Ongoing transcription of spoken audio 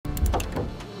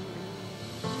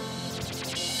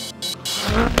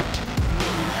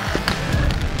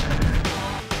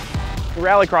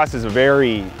Rallycross is a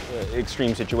very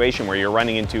extreme situation where you're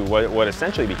running into what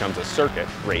essentially becomes a circuit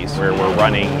race, where we're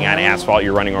running on asphalt,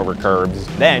 you're running over curbs.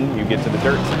 Then you get to the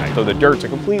dirt side. So the dirt's a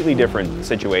completely different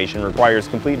situation, requires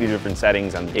completely different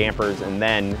settings on dampers, and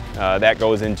then that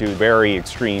goes into very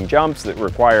extreme jumps that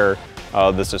require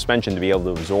the suspension to be able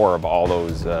to absorb all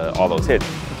those hits.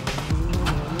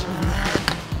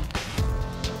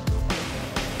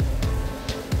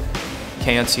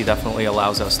 KNC definitely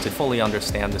allows us to fully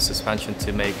understand the suspension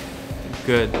to make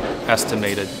good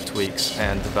estimated tweaks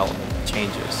and development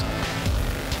changes.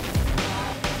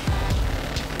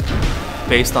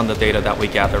 Based on the data that we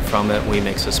gather from it, we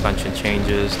make suspension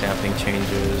changes, damping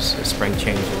changes, spring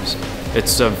changes.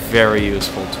 It's a very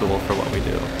useful tool for what we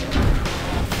do.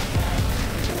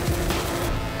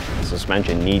 The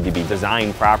suspension need to be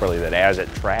designed properly that as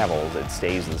it travels, it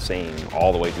stays the same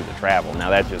all the way through the travel. Now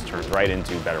that just turns right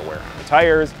into better wear on the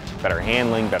tires, better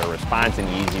handling, better response, and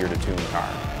easier to tune car.